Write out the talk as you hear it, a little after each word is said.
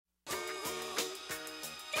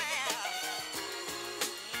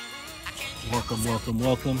Welcome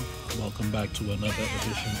back to another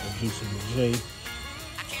edition of Juicing with Jay.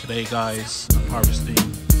 Today, guys, I'm harvesting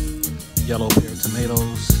yellow pear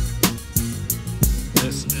tomatoes.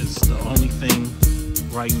 This is the only thing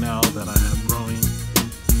right now that I have growing,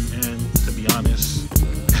 and to be honest,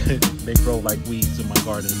 they grow like weeds in my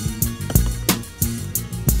garden.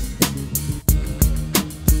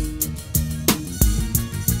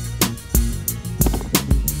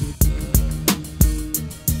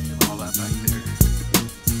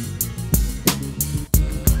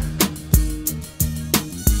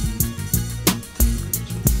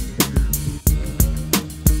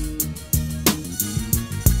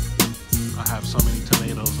 So many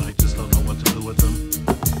tomatoes, I just don't know what to do with them.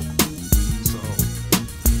 So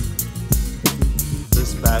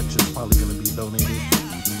this batch is probably going to be donated.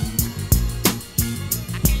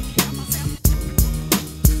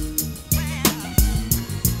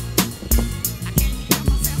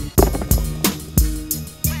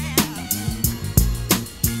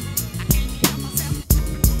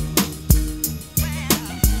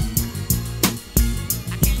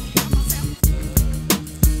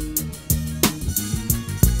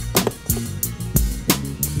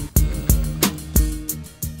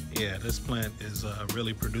 Yeah, this plant is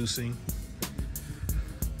really producing.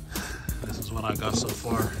 This is what I got so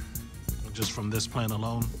far, just from this plant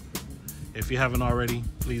alone. If you haven't already,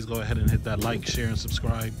 please go ahead and hit that like, share, and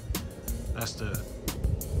subscribe. That's the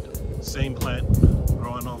same plant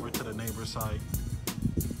growing over to the neighbor's side.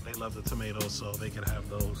 They love the tomatoes, so they can have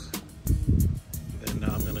those. Then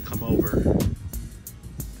now I'm gonna come over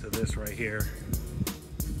to this right here.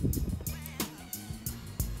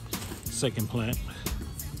 Second plant.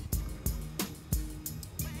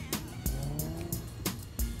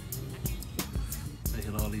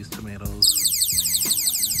 All these tomatoes.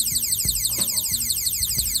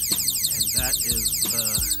 And that is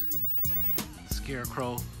the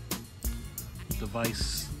scarecrow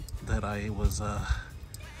device that I was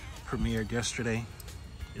premiered yesterday.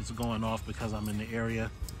 It's going off because I'm in the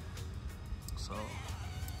area. So,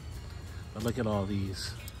 but look at all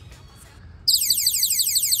these.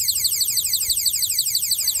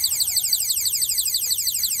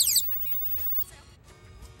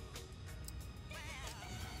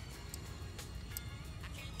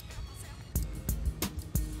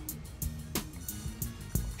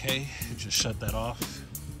 Okay, just shut that off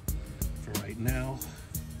for right now.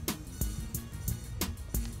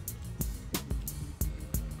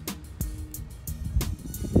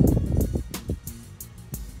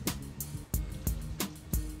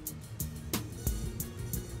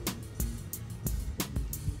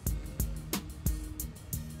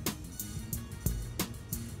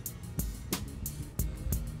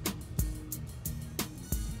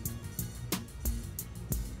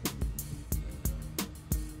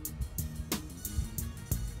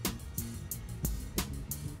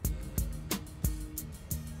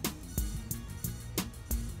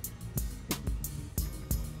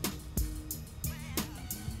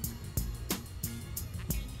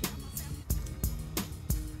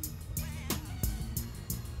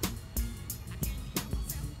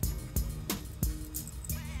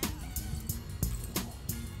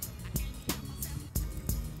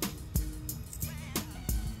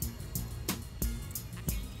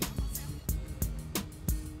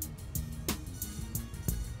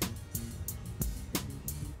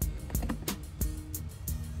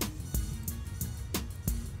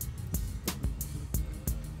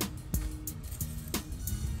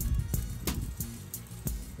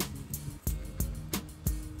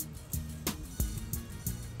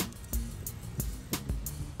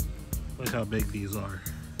 Look how big these are.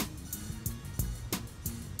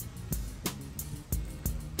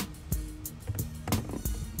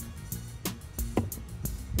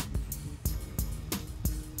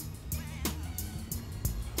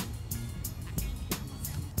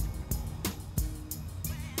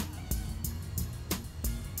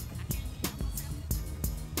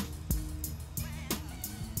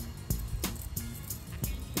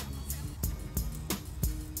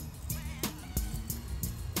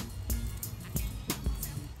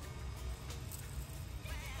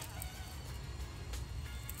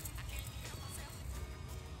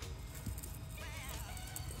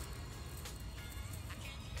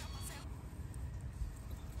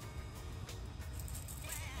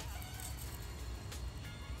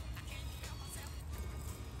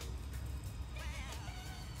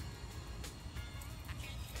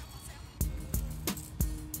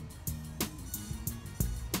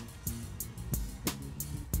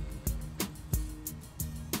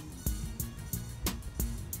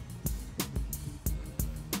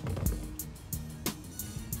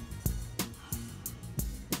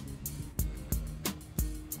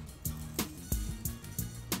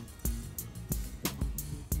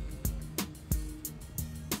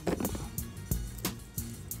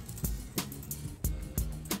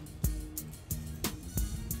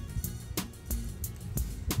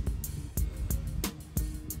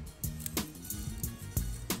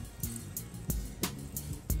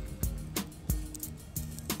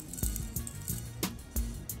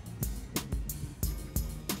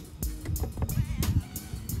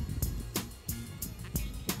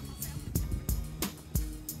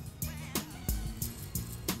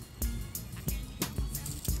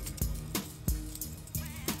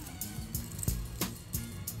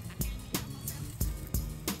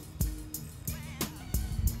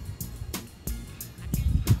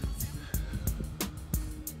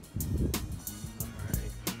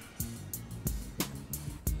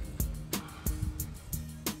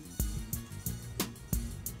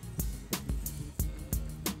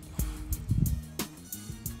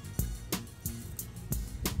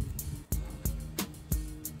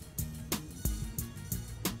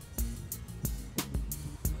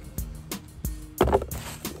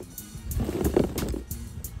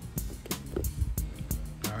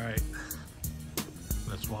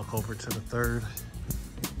 over to the third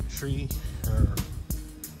tree or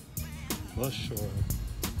bush, or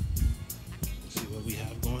see what we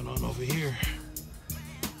have going on over here.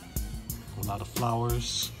 A lot of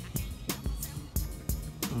flowers.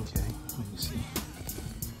 Okay, let me see.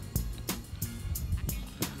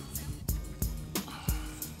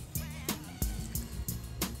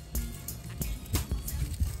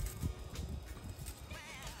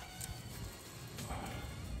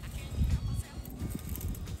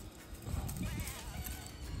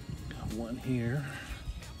 Got one here.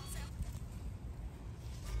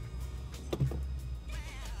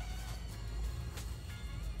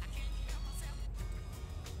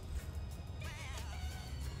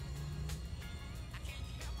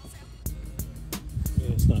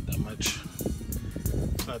 It's not that much.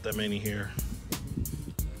 It's not that many here.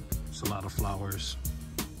 It's a lot of flowers.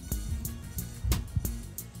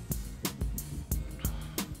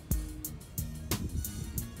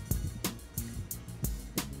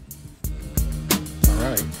 All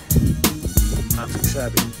right. Not too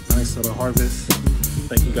shabby. Nice little harvest.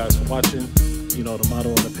 Thank you guys for watching. You know the motto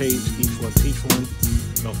on the page, each one teach one.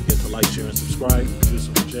 Don't forget to like, share, and subscribe.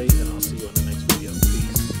 Producer Jay, and I'll see you in the next video.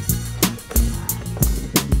 Peace.